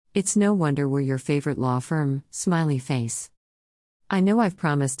It's no wonder we're your favorite law firm, smiley face. I know I've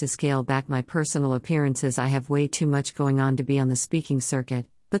promised to scale back my personal appearances. I have way too much going on to be on the speaking circuit,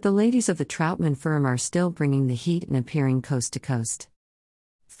 but the ladies of the Troutman firm are still bringing the heat and appearing coast to coast.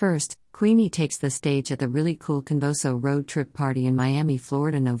 First, Queenie takes the stage at the really cool Convoso road trip party in Miami,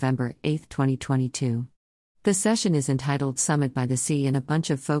 Florida, November 8, 2022. The session is entitled Summit by the Sea, and a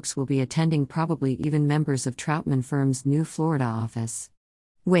bunch of folks will be attending, probably even members of Troutman firm's new Florida office.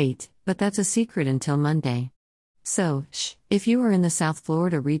 Wait, but that's a secret until Monday. So, if you are in the South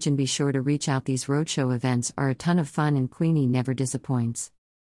Florida region, be sure to reach out. These roadshow events are a ton of fun and Queenie never disappoints.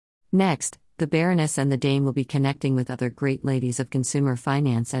 Next, the Baroness and the Dame will be connecting with other great ladies of consumer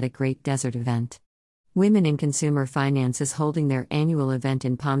finance at a great desert event. Women in Consumer Finance is holding their annual event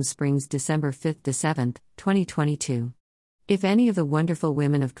in Palm Springs December 5th to 7th, 2022. If any of the wonderful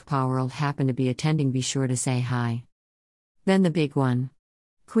women of CPA happen to be attending, be sure to say hi. Then the big one.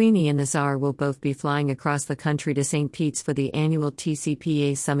 Queenie and the Czar will both be flying across the country to St. Pete's for the annual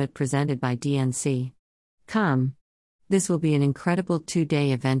TCPA Summit presented by DNC. Come. This will be an incredible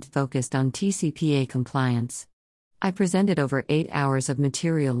 2-day event focused on TCPA compliance. I presented over 8 hours of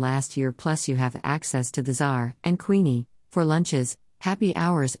material last year, plus you have access to the Czar and Queenie for lunches, happy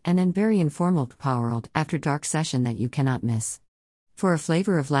hours, and a very informal CPA After Dark session that you cannot miss. For a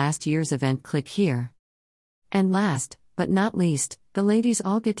flavor of last year's event, click here. And last, but not least, the ladies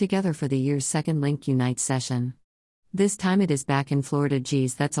all get together for the year's second Link Unite session. This time it is back in Florida.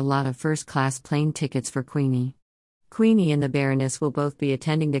 Geez, that's a lot of first-class plane tickets for Queenie. Queenie and the Baroness will both be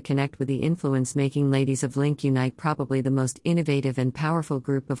attending to connect with the influence-making ladies of Link Unite, probably the most innovative and powerful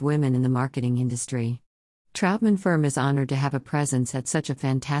group of women in the marketing industry. Troutman firm is honored to have a presence at such a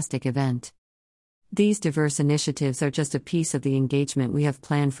fantastic event. These diverse initiatives are just a piece of the engagement we have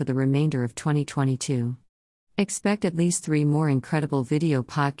planned for the remainder of 2022. Expect at least 3 more incredible video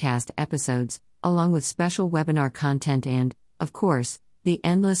podcast episodes, along with special webinar content and, of course, the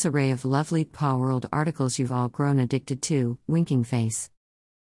endless array of lovely CPA World articles you've all grown addicted to, winking face.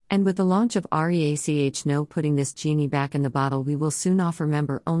 And with the launch of REACH No Putting This Genie Back in the Bottle, we will soon offer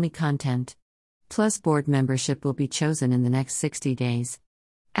member-only content. Plus board membership will be chosen in the next 60 days.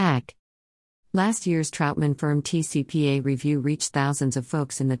 Last year's Troutman firm TCPA review reached thousands of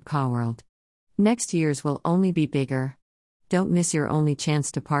folks in the CPA world. Next year's will only be bigger. Don't miss your only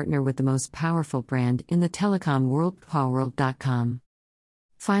chance to partner with the most powerful brand in the telecom world, CPAworld.com.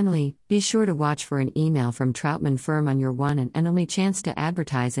 Finally, be sure to watch for an email from Troutman firm on your one and only chance to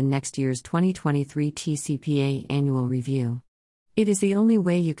advertise in next year's 2023 TCPA annual review. It is the only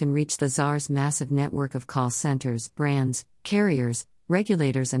way you can reach the Czar's massive network of call centers, brands, carriers,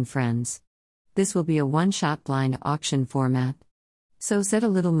 regulators, and friends. This will be a one-shot blind auction format. So set a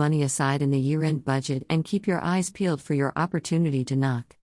little money aside in the year-end budget and keep your eyes peeled for your opportunity to knock.